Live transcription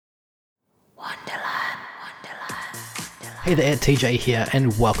Hey there, TJ here,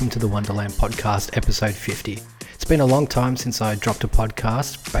 and welcome to the Wonderland Podcast, episode 50. It's been a long time since I dropped a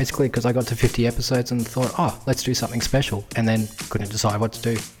podcast, basically because I got to 50 episodes and thought, let's do something special, and then couldn't decide what to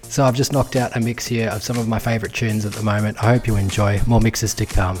do. So I've just knocked out a mix here of some of my favourite tunes at the moment. I hope you enjoy. More mixes to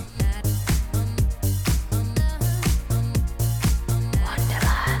come.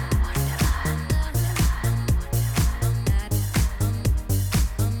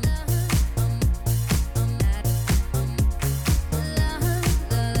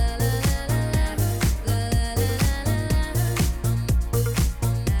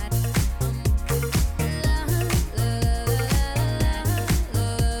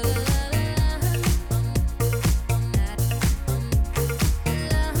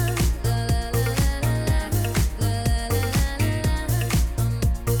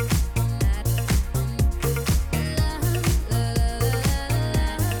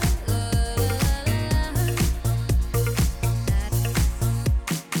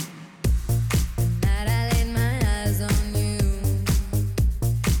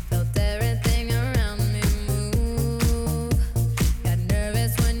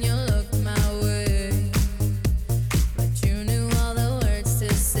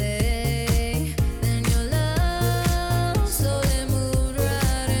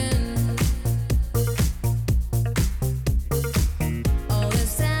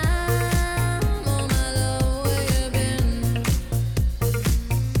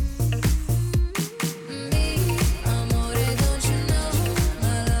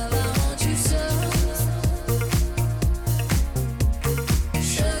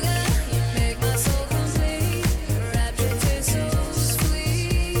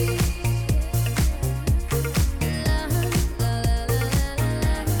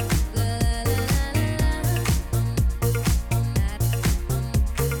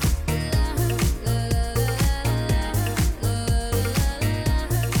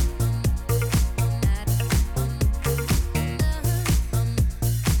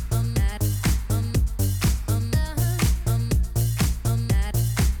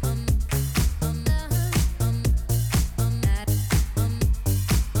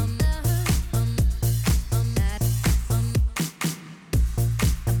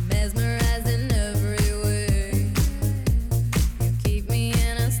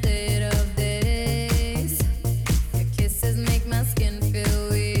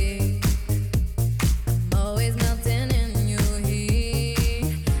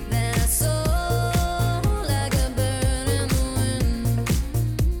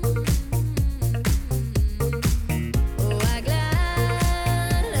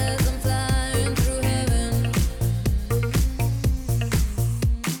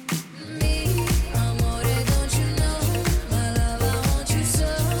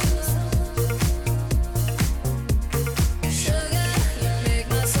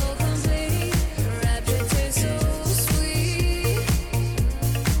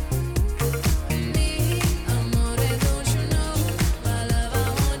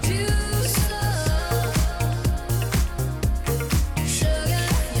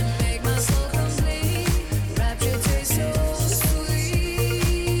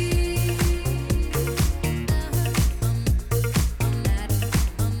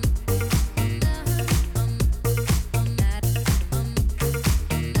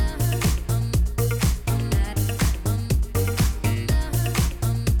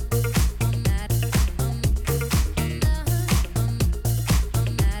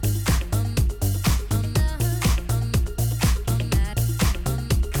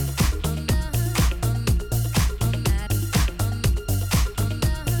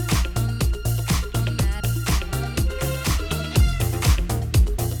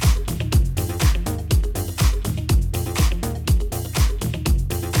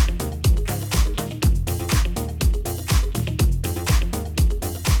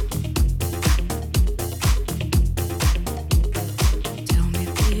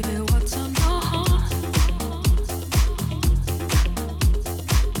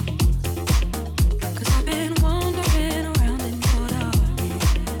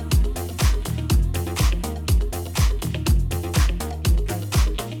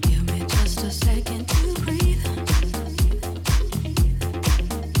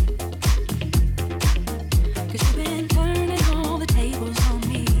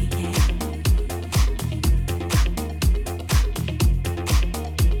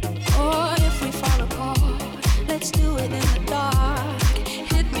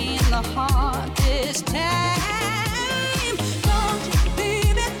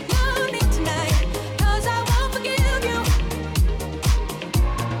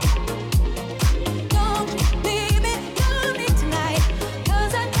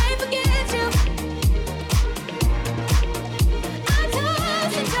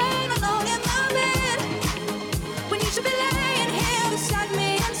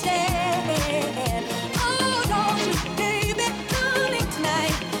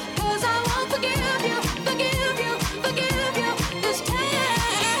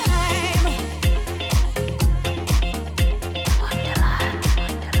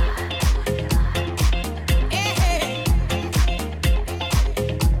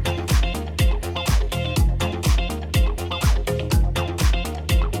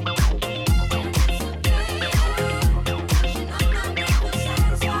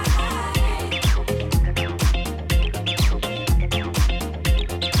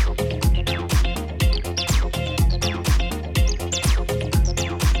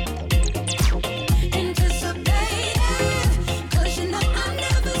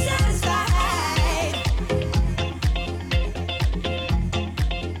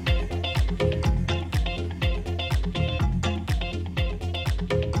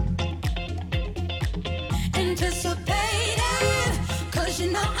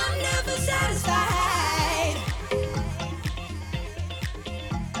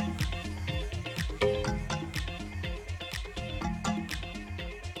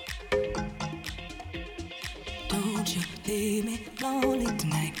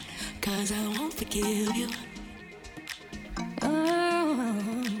 tonight, 'cause I won't forgive you.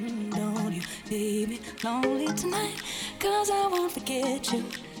 Oh, don't you leave me lonely tonight, 'cause I won't forget you.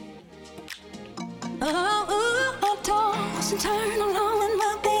 Oh, toss and turn alone in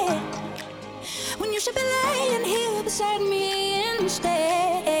my bed, when you should be laying here beside me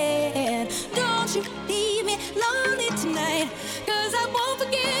instead. Don't you leave me lonely tonight, 'cause I won't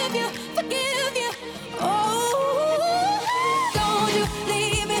forgive you, forgive you. Oh, don't you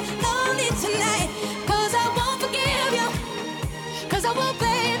leave me lonely tonight, 'cause I won't forgive you, 'cause I won't,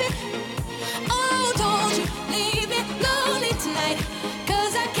 baby. Oh, don't you leave me lonely tonight,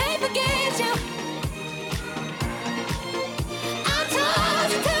 'cause I can't forget you. I'm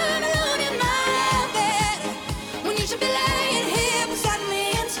tossed and turned alone in my bed, when you should be laying here beside me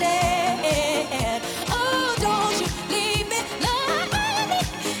instead. Oh, don't you leave me lonely,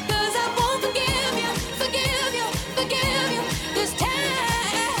 'cause I won't forgive you, forgive you, forgive you this time.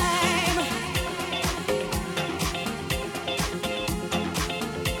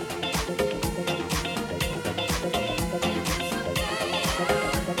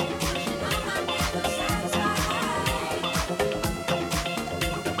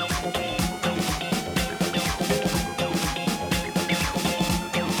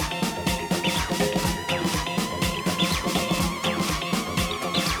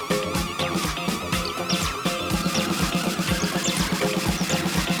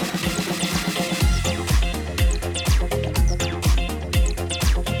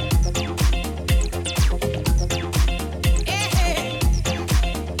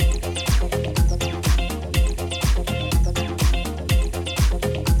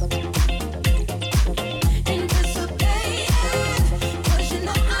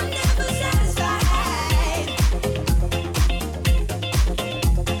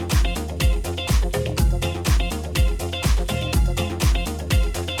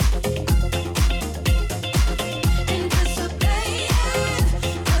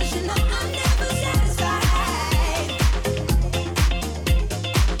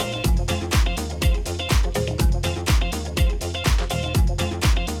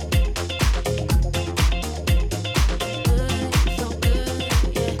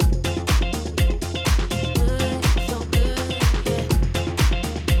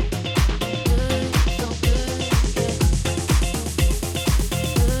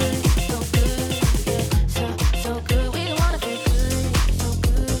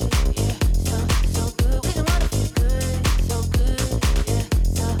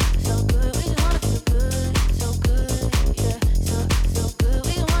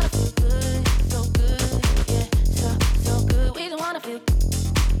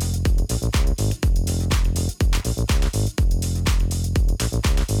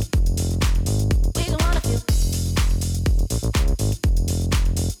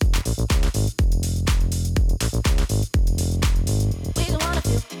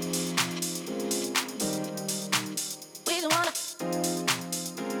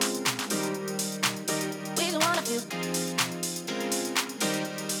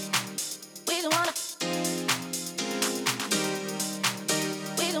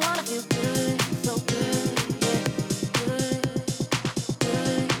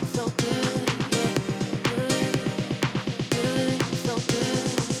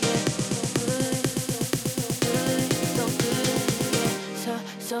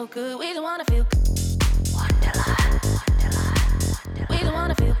 So good, we don't wanna feel Wonderland. We don't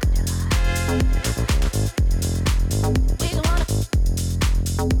wanna feel we don't wanna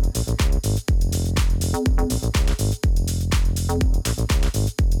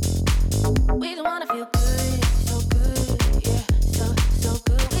we don't wanna feel good, so good, yeah, so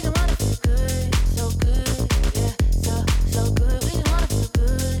good. We don't wanna feel good, so good, yeah, so good. We don't wanna feel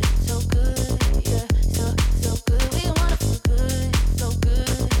good, so good, yeah, so good. We don't wanna feel good, so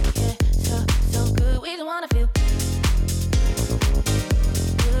good, yeah, so good. We don't wanna feel good.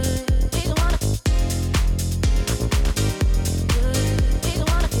 We don't wanna good. We don't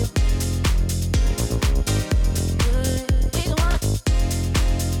wanna feel good. We don't wanna.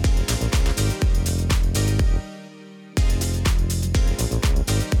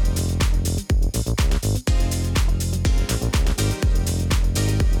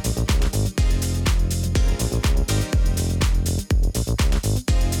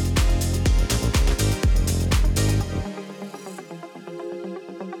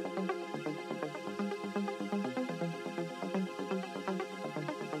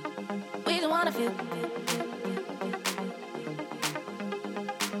 We don't wanna feel.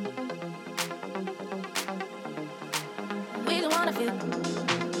 We don't wanna feel.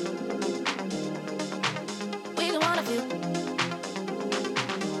 We don't wanna feel.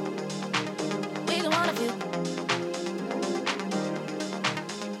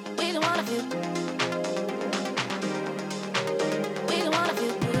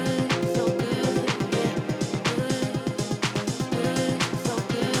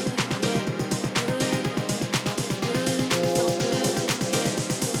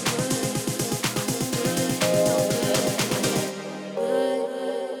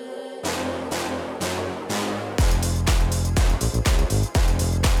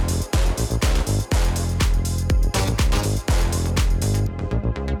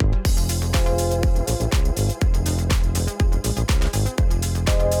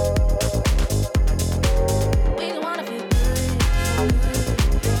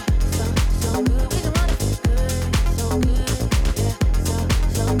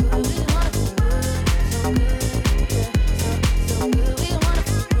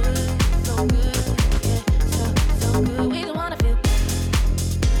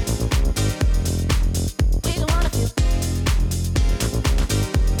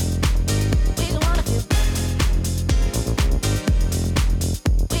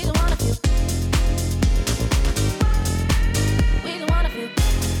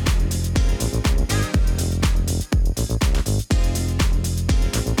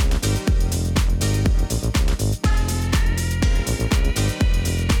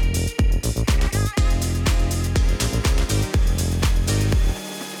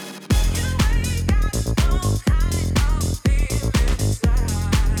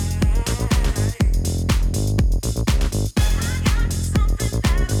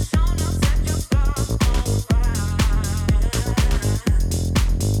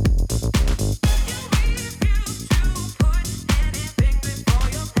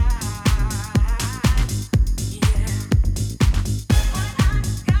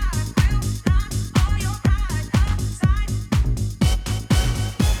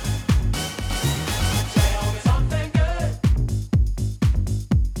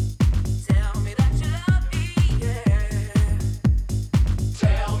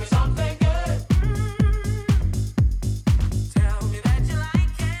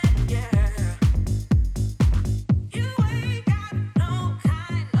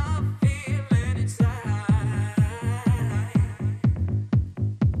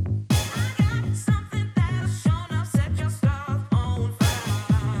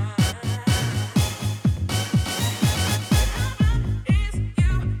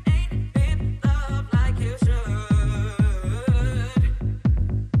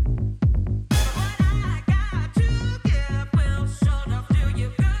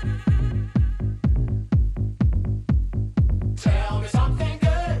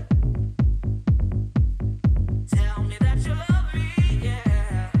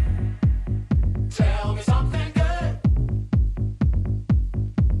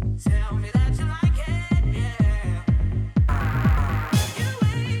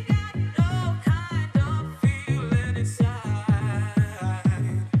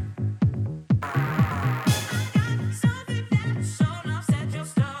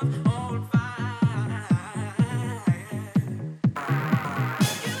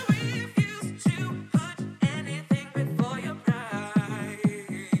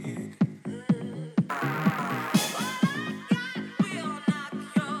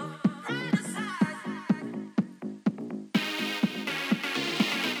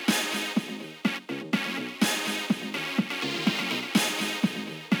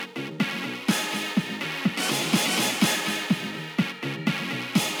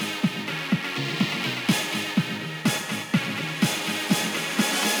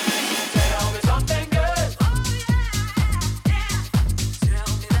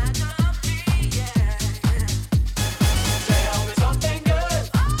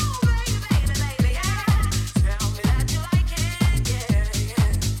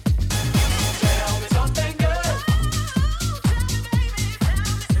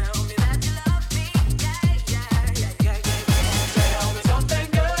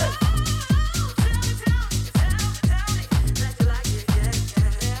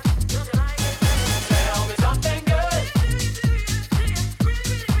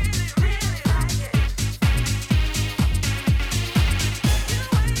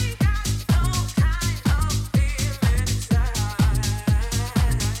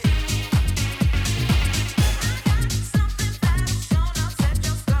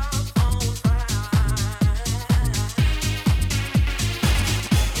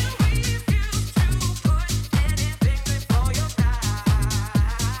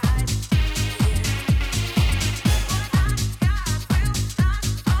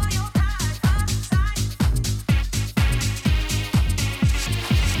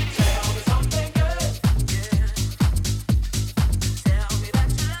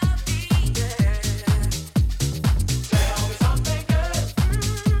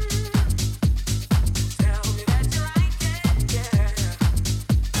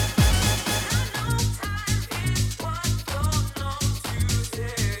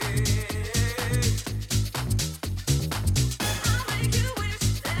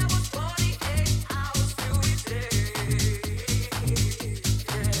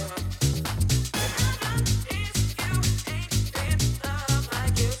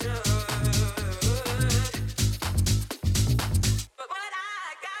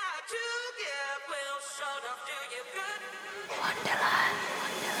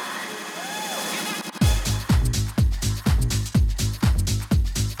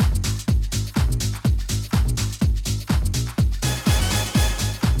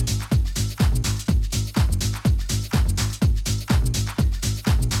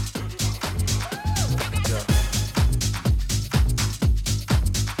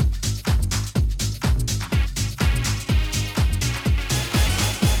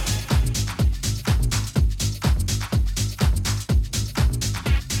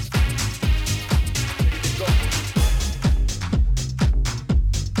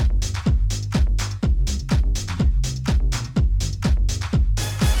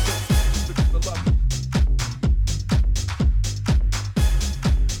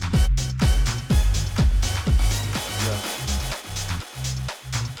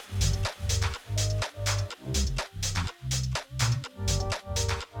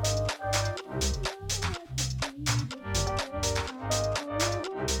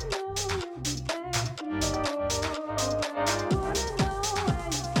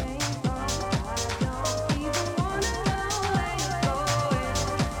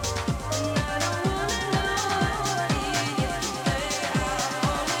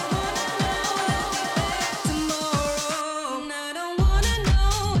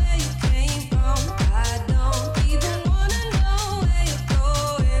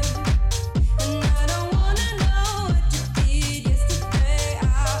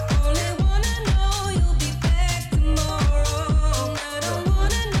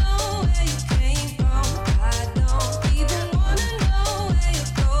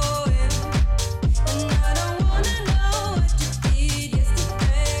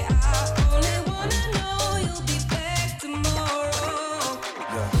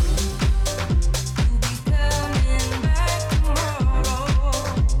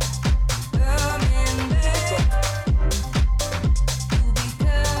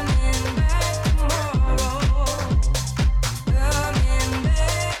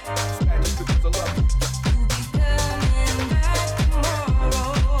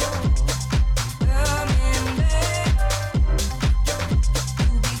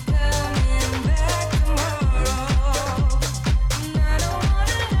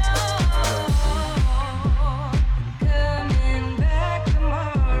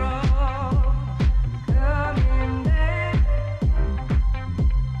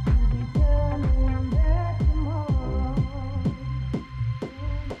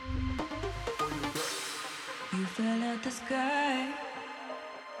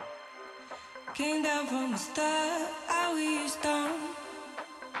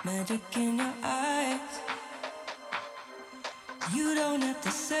 magic in your eyes. You don't have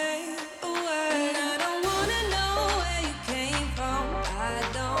to say a word. And I don't wanna know where you came from. I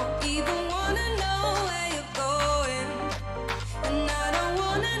don't even wanna know where you're going. And I don't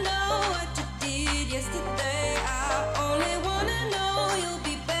wanna know what you did yesterday. I only wanna know you'll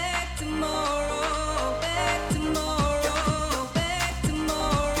be back tomorrow. Back tomorrow. Back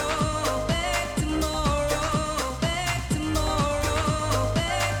tomorrow. Back tomorrow. Back tomorrow.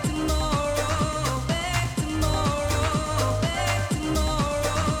 Back tomorrow. Back tomorrow.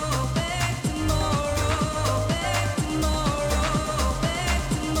 Back tomorrow. Back tomorrow. Back tomorrow. Back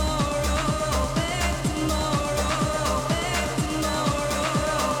tomorrow. Back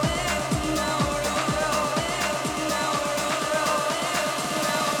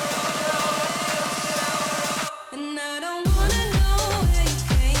and I don't wanna know where you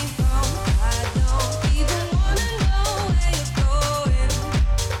came from. I don't even wanna know where you're going.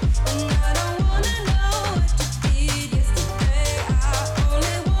 And I don't wanna know what you did yesterday. I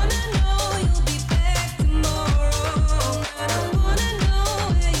only wanna know you'll be back tomorrow. I don't wanna know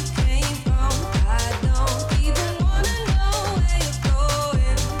where you came from. I don't even wanna know where you're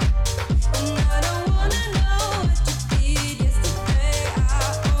going. And I don't wanna know what you did yesterday. I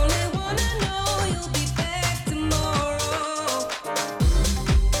only wanna know you'll be back tomorrow.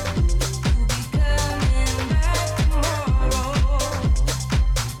 You'll be coming back tomorrow.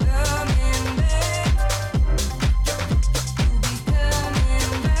 Coming back. You'll be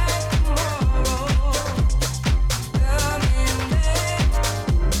coming back tomorrow. Coming back. You'll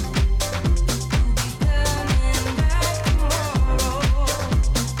be coming back tomorrow.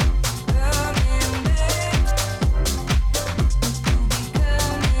 Coming back. You'll be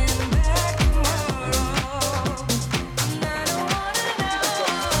coming back tomorrow. And I don't wanna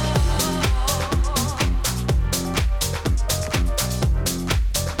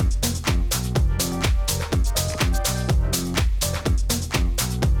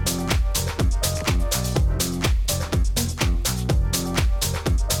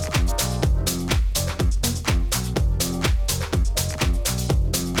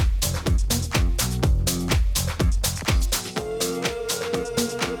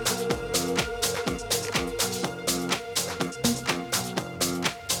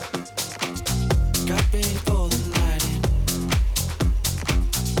Got ready for the lighting.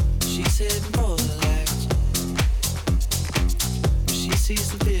 She's heading for the lights. She sees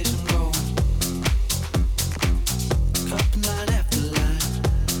the vision going. Cupping line after line.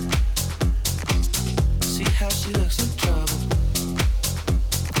 See how she looks in trouble.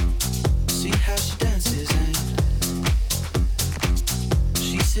 See how she dances and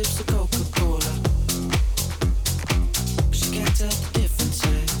she sips the Coca-Cola. But she can't tell the difference.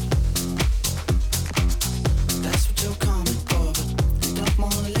 That's what you're coming for, but they don't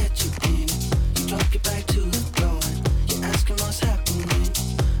wanna let you in. You drop your back to the floor and you're asking what's happening.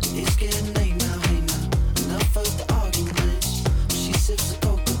 It's getting late now, hey now. Enough of the arguments. She sips the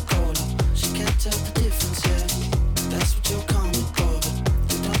Coca-Cola. She can't tell the difference yet. That's what you're coming for, but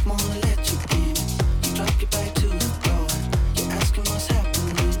they don't wanna let you in. You drop your back to the floor and you're asking what's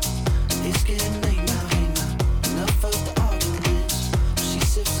happening. It's getting late now, hey now. Enough of the arguments. She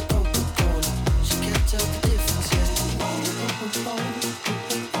sips the Coca-Cola. She can't tell the difference yet.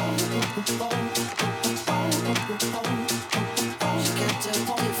 She can't tell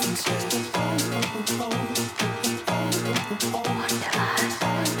the difference yet. She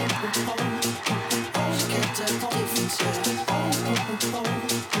can't tell the difference yet.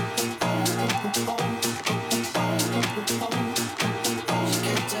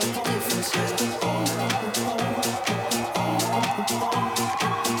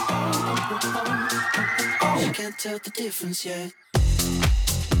 She can't tell the difference yet. She can't tell the difference yet.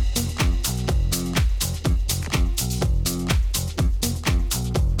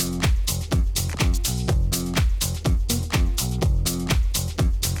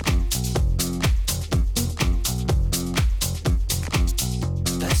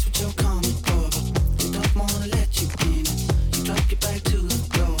 That's what you're coming for, but they don't wanna let you in. You drop your back to the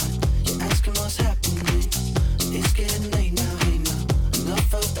floor and you're asking what's happening. It's getting late now, hey now.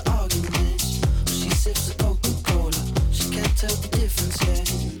 Enough of the arguments. She sips the Coca-Cola. She can't tell the difference yet.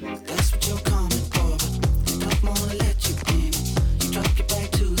 That's what you're coming for, but they don't wanna let you in. You drop your back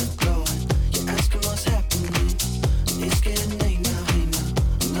to the floor and you're asking what's happening. It's getting late now, hey now.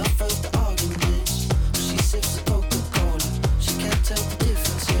 Enough of the arguments. She sips the Coca-Cola. She can't tell the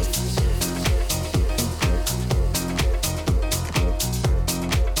difference yet.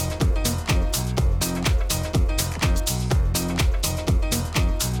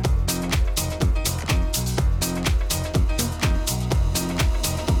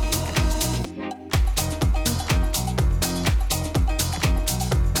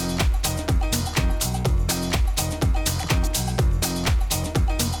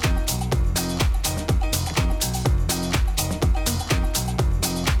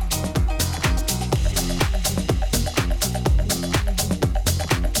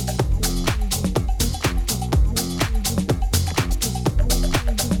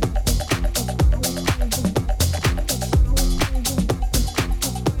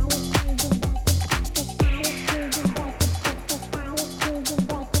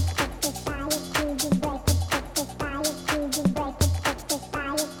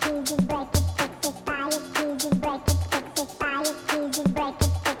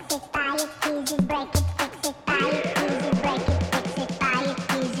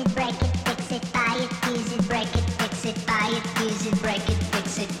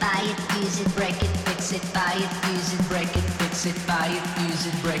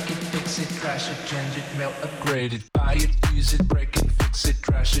 Crash it, change it, melt, upgrade it. Buy it, use it, break it, fix it,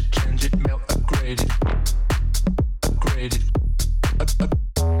 trash it, change it, melt, upgrade it. Upgrade it.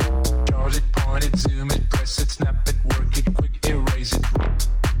 Charge it, point it, zoom it, press it, snap it, work it, quick, erase it.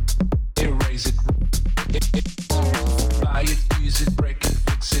 Erase it. Buy it, use it, break it,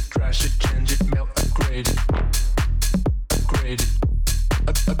 fix it, trash it, change it, melt, upgrade it. Upgrade it.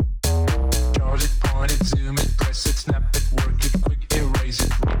 Charge it, point it, zoom it, press it, snap it, work it, quick, erase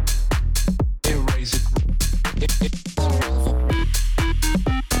it. Erase it.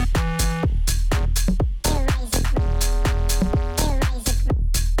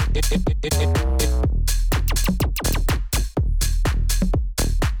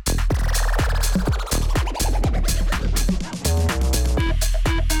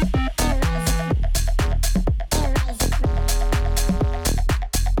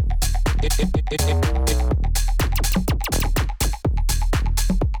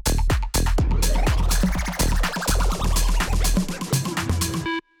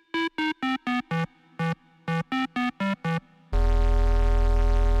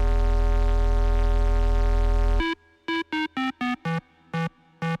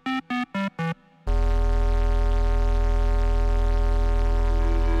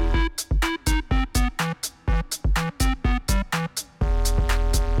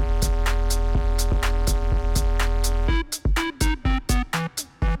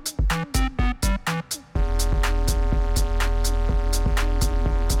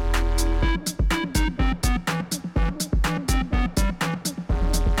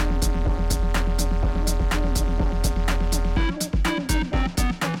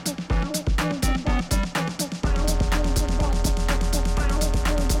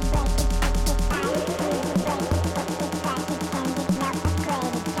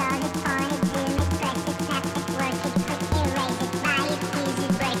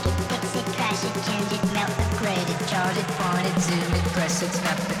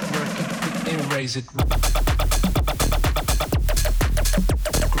 Erase it.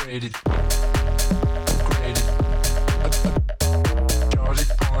 Upgrade it. Upgrade it. Charge it,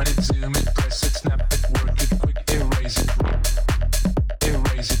 point it, zoom it, press it, snap it, work it, quick, erase it.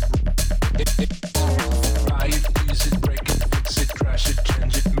 Erase it. Buy it, use it, break it, fix it, trash it,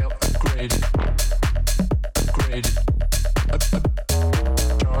 change it, melt, upgrade it. Upgrade it.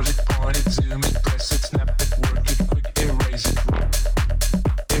 Charge it, point it, zoom it, press it, snap it, work it, quick, erase it.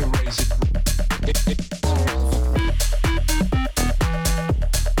 Erase it.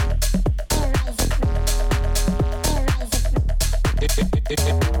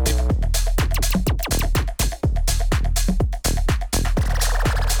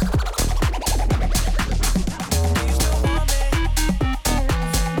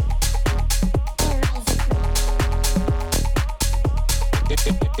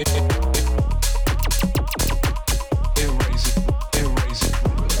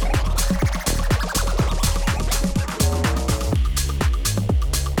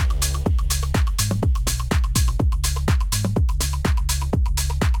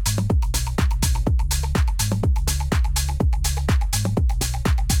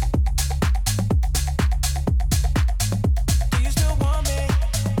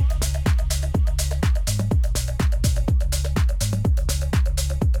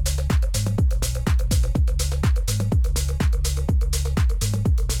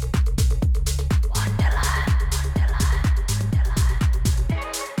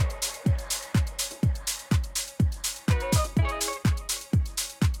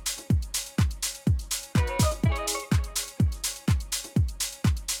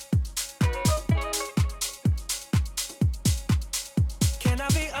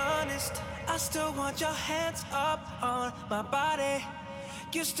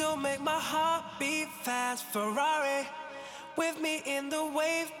 You still make my heart beat fast. Ferrari with me in the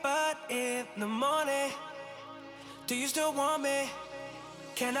wave, but in the morning. Do you still want me?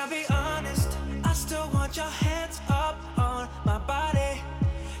 Can I be honest? I still want your hands up on my body.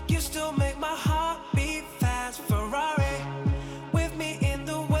 You still make my heart beat fast. Ferrari with me in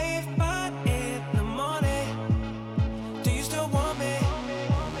the wave, but in the morning. Do you still want me?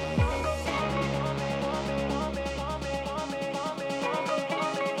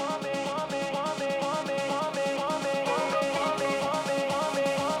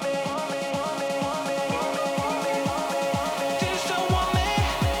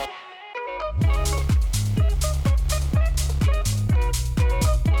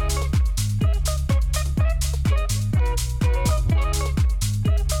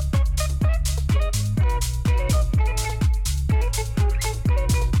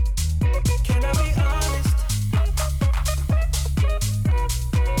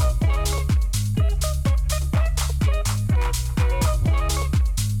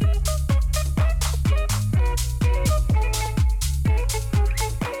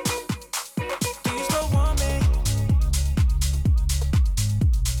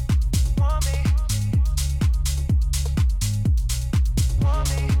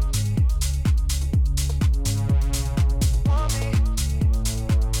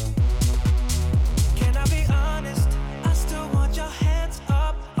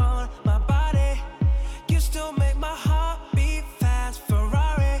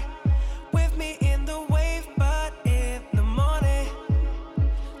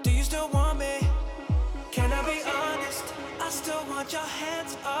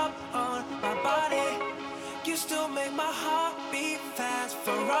 up on my body. You still make my heart beat fast.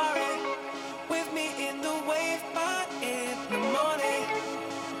 Ferrari, with me in the wave, but in the morning.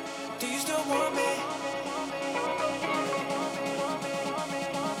 Do you still want me?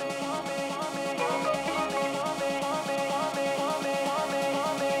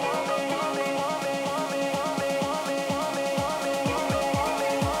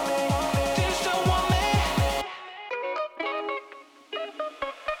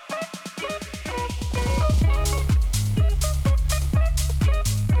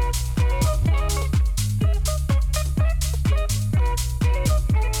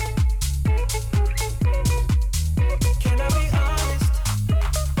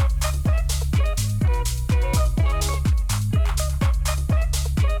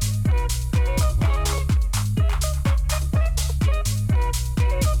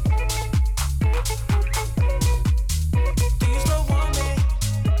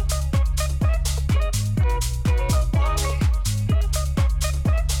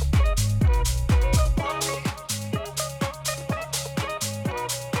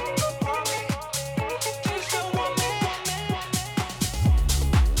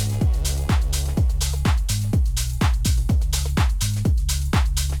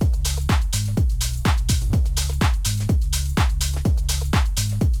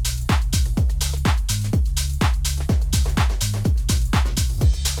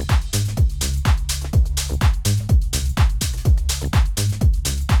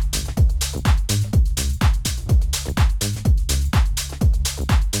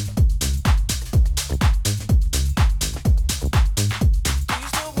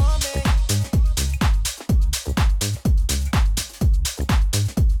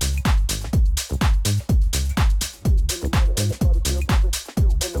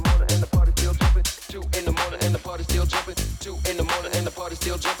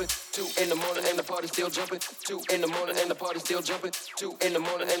 Still jumping, 2 in the morning and the party still jumping, 2 in the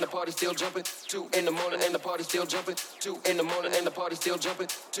morning and the party still jumping, 2 in the morning and the party still jumping, 2 in the morning and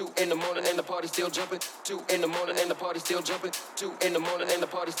the party still jumping, 2 in the morning and the party still jumping, 2 in the morning and the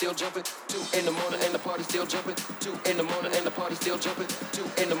party still jumping, 2 in the morning and the party still jumping, 2 in the morning and the party still jumping, 2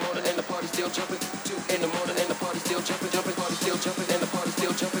 in the morning and the party still jumping, 2 in the morning and the party still jumping, jumping, party still jumping and the party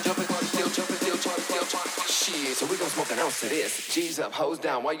still jumping, jumping, party still jumping, still jumping. Shit, so we gon' smoke an ounce of this. G's up, hoes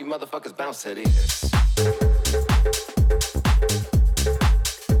down, while you motherfuckers bounce to this.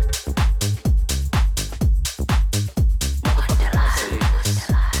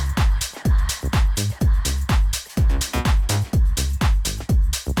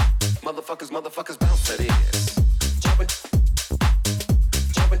 Motherfuckers bounce to this. Jumpin',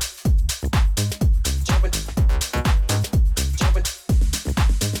 jumpin', jumpin', jumpin',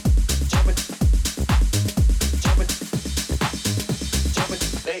 jumpin', jumpin', jumpin'.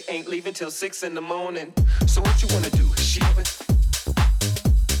 They ain't leaving till 6 in the morning. So what you wanna do? Jumpin',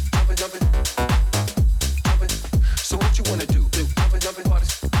 jumpin', jumpin', jumpin'. So what you wanna do? Jumpin', jumpin',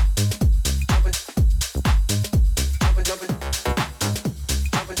 parties. Jumpin', jumpin', jumpin'.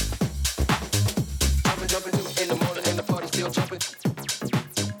 Jumping in the morning and the party still jumping.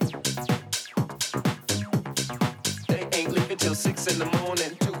 They ain't leaving till 6 in the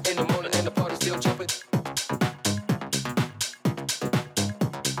morning. 2 in the morning and the party still jumping.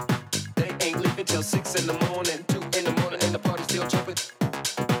 They ain't leaving till 6 in the morning. 2 in the morning and the party still jumping.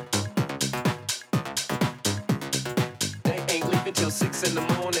 They ain't leaving till 6 in the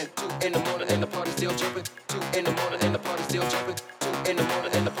morning. 2 in the morning and the party still jumping. 2 in the morning and the party still jumping. 2 in the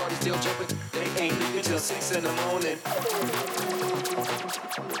morning and the party still jumping. They ain't leaving till 6 in the morning.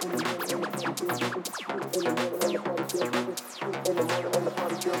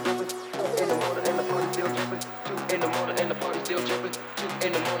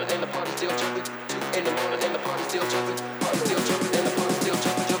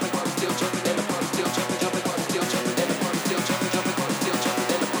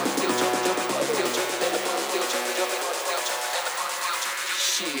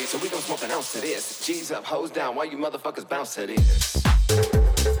 So we gon' smoke an ounce of this. G's up, hoes down, while you motherfuckers bounce to this.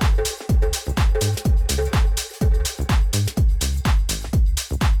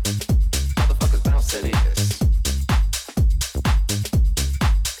 Motherfuckers bounce to this.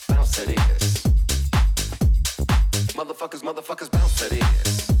 Bounce to this. Motherfuckers bounce to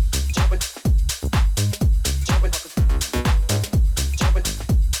this. Jumpin', jumpin', jumpin', jumpin', jumpin'.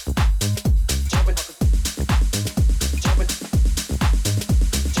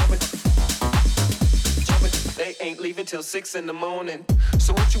 They ain't leaving till 6 in the morning.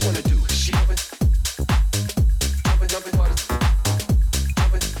 So what you wanna do? Jumpin', jumpin', jumpin', parties.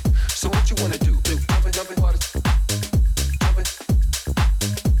 Jumpin'. So what you wanna do? Jumpin', jumpin', parties. Jumpin',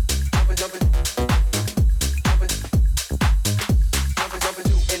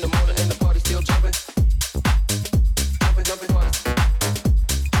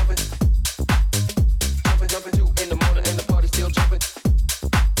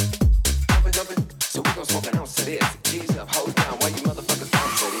 this. G's up, hold down, why you motherfuckers down,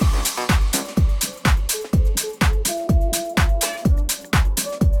 city?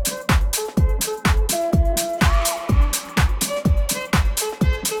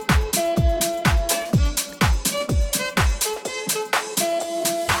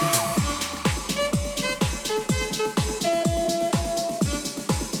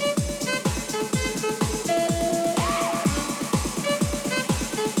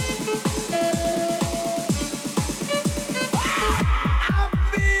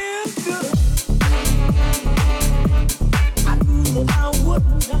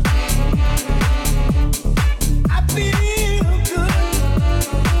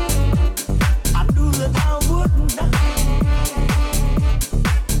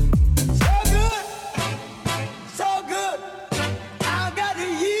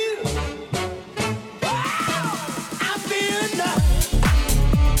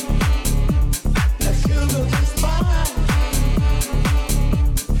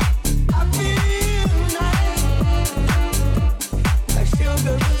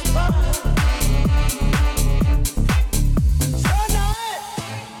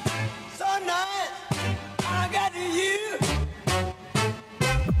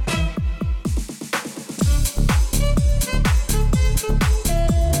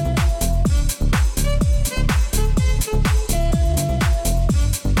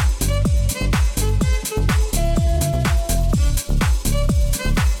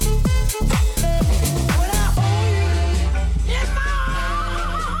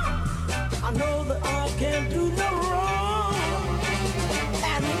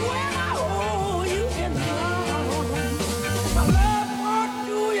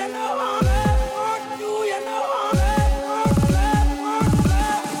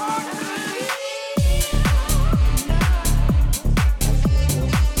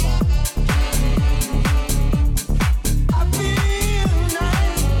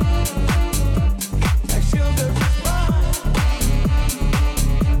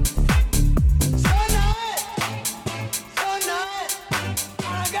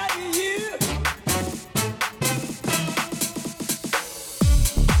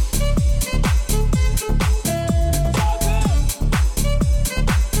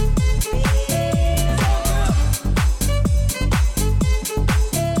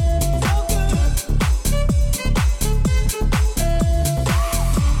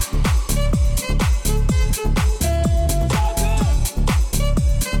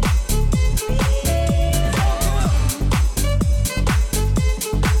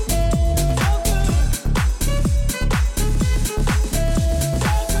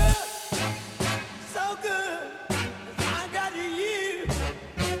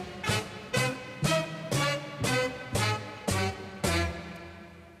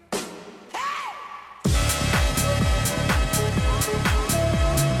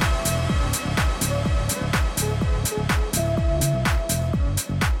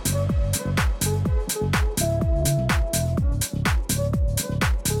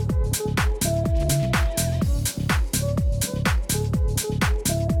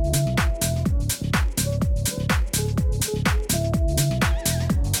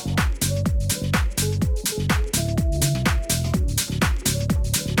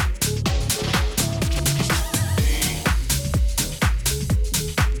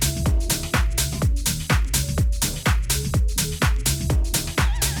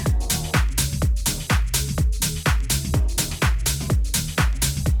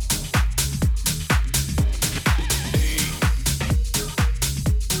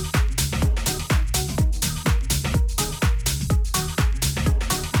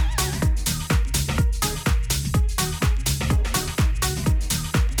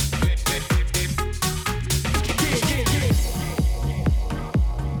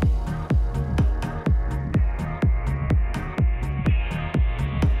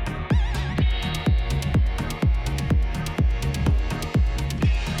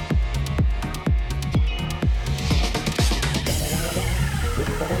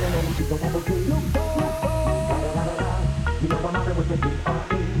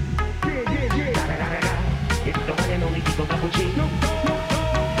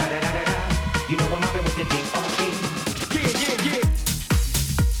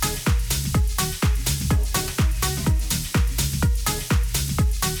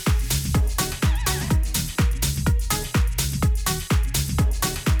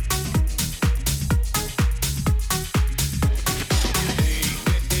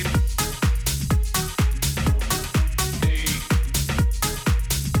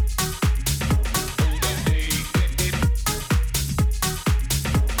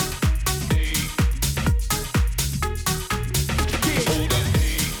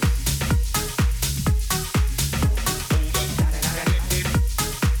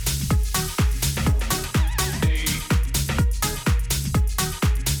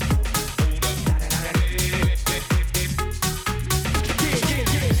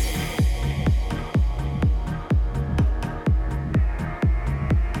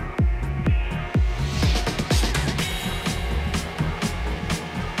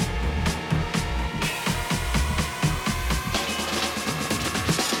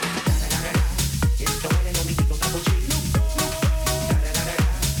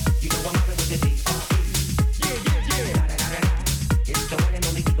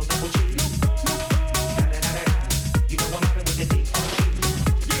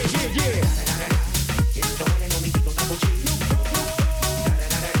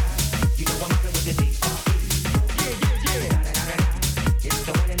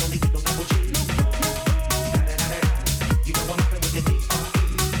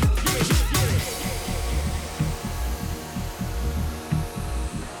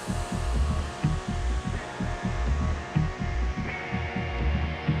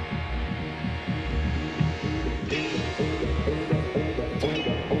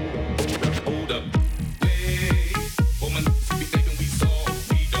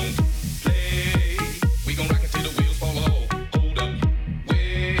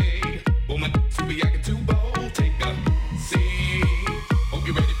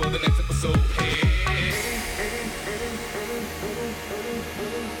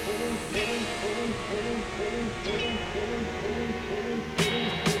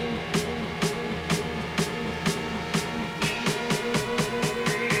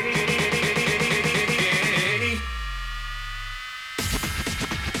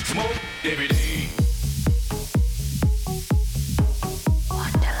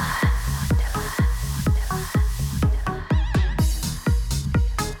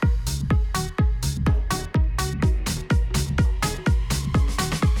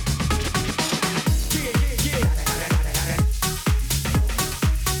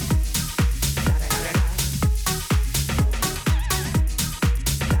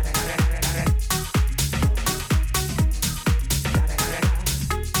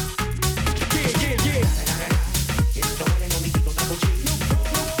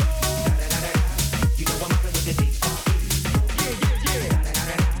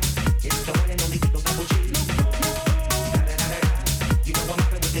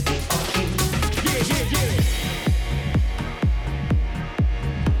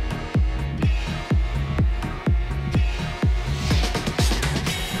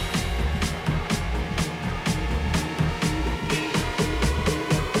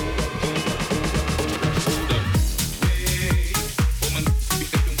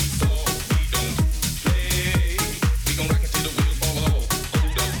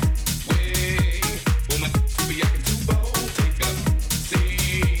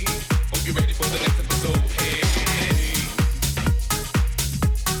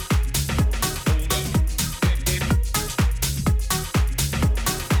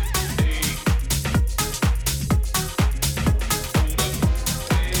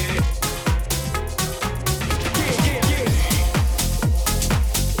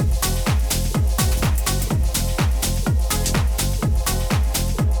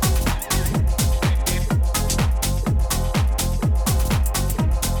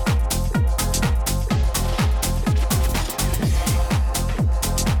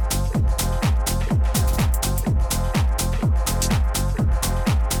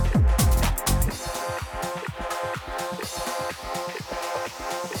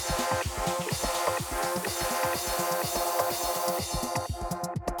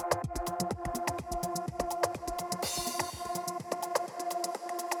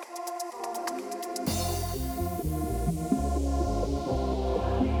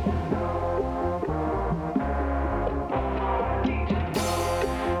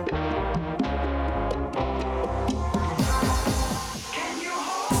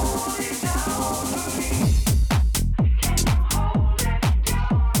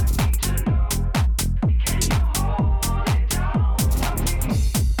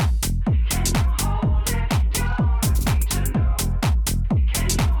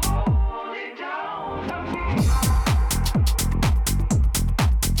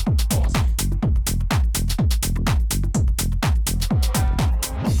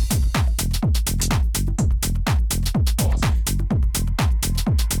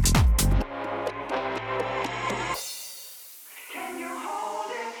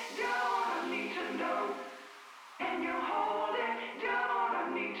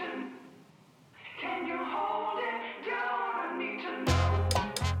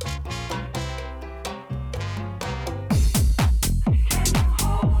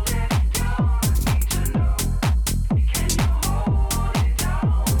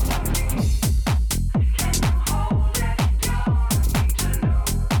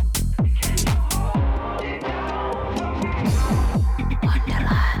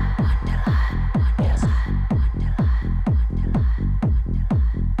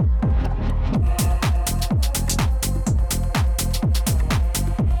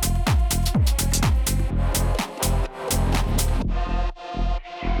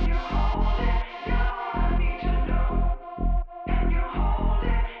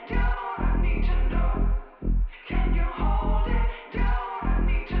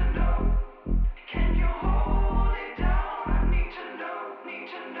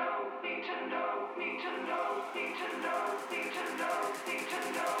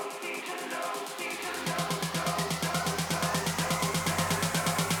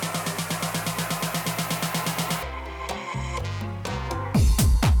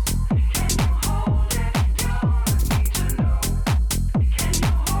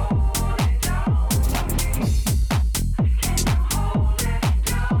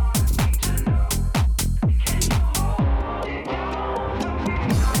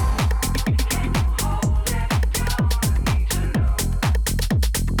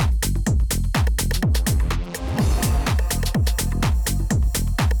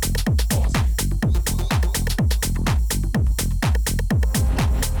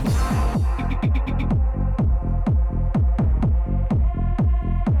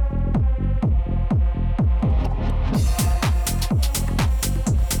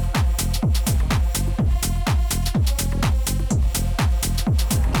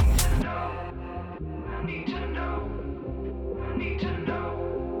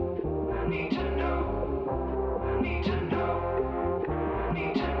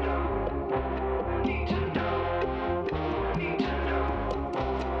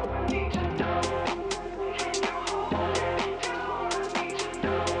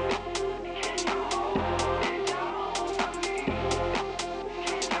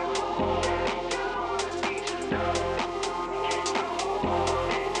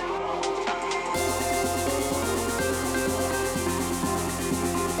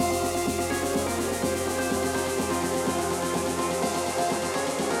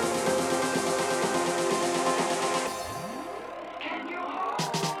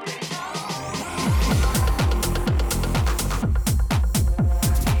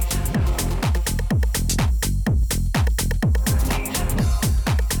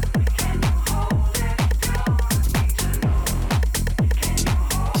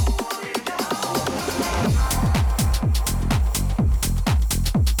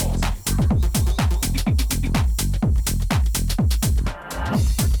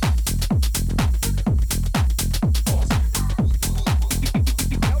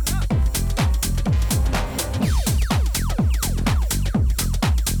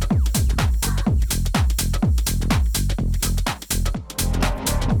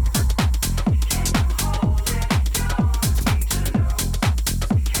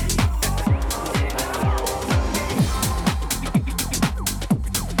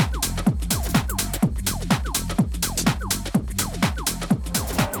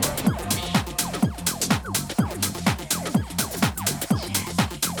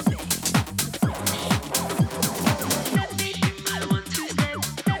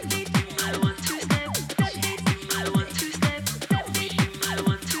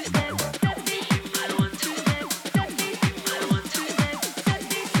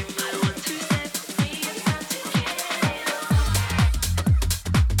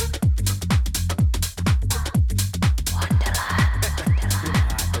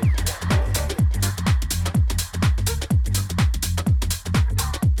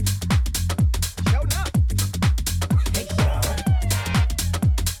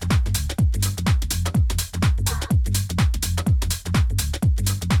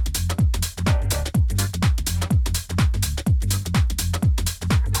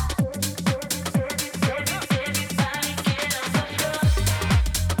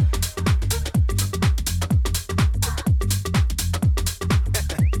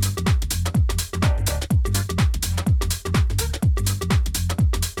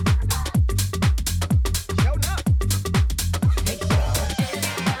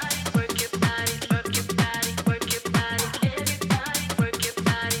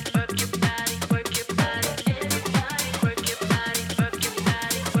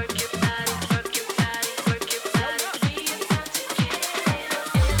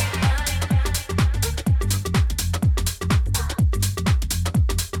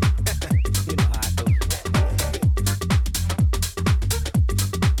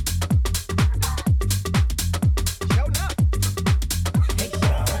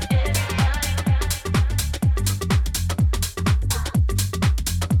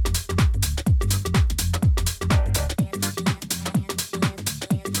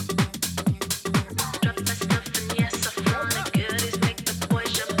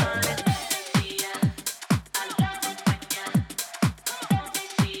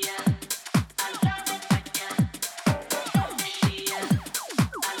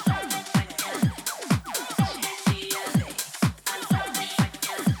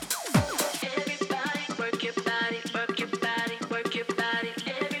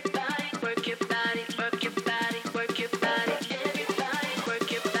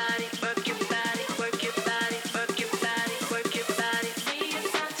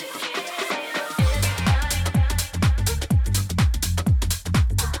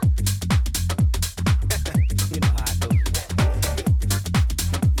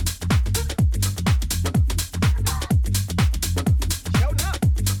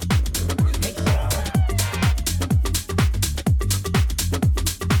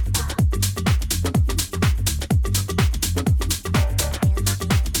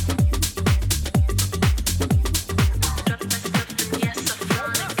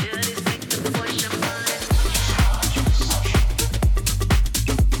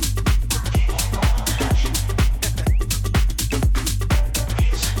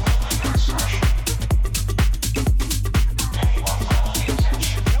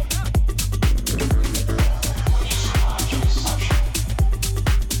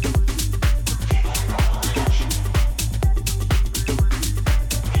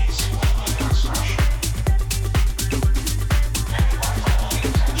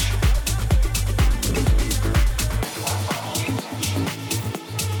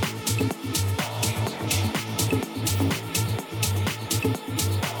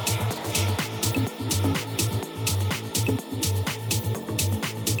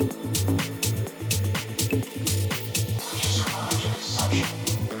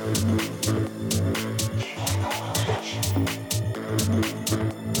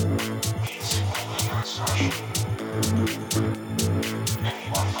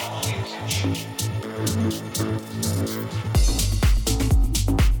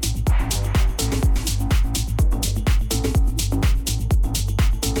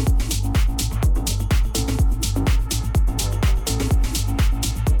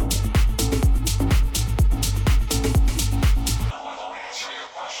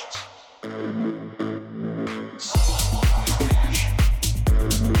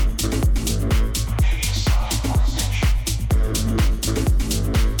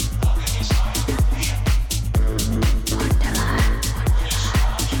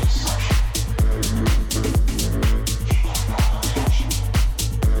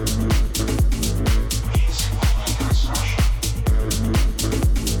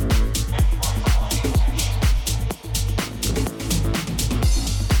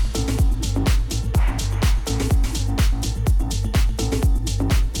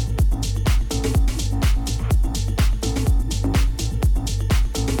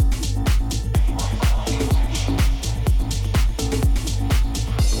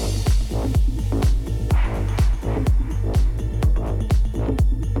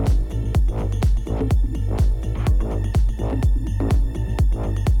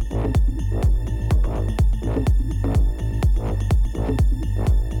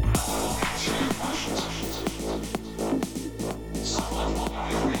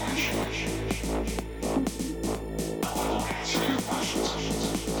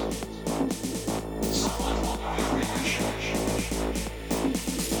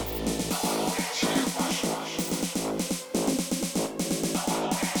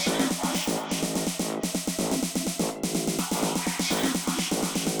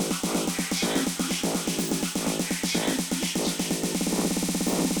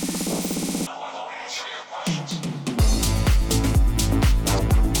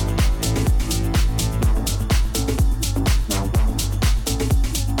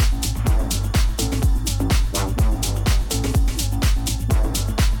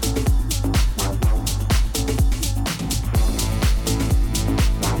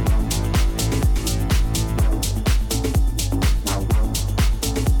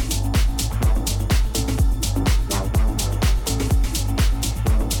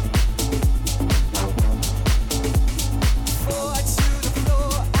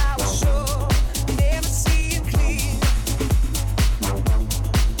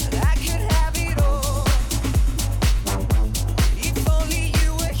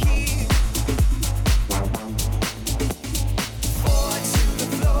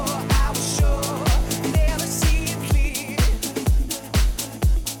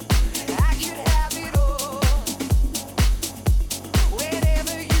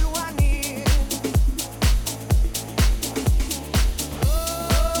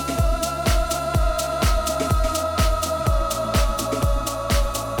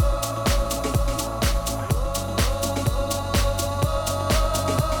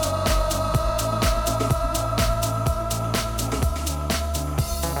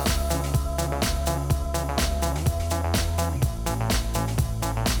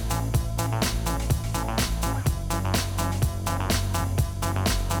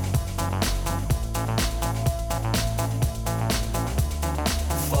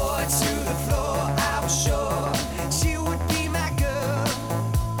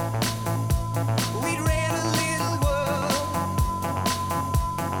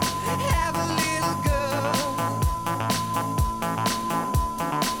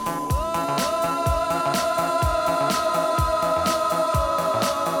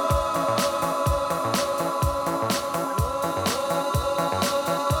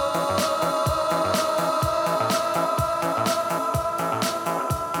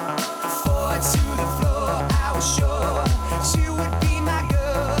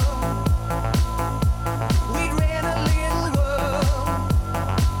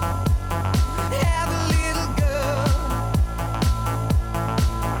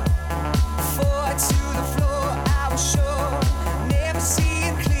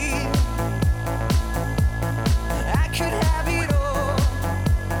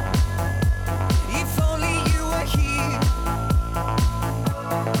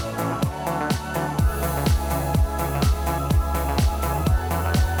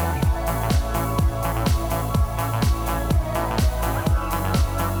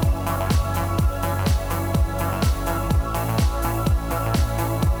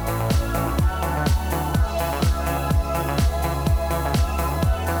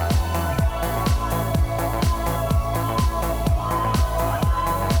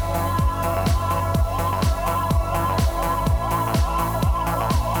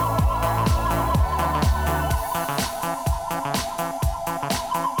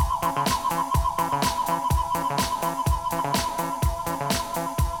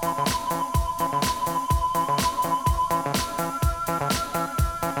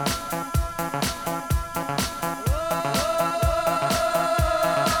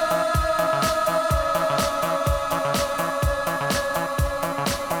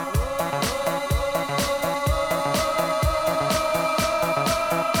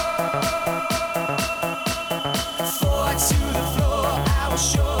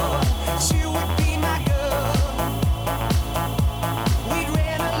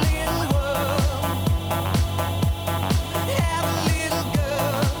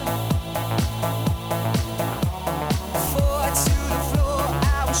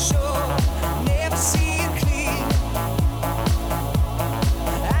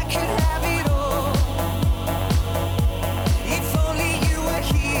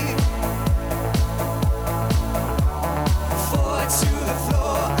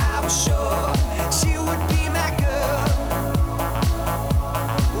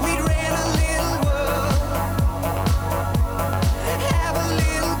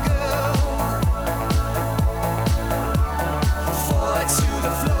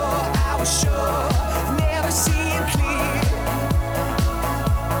 I'll show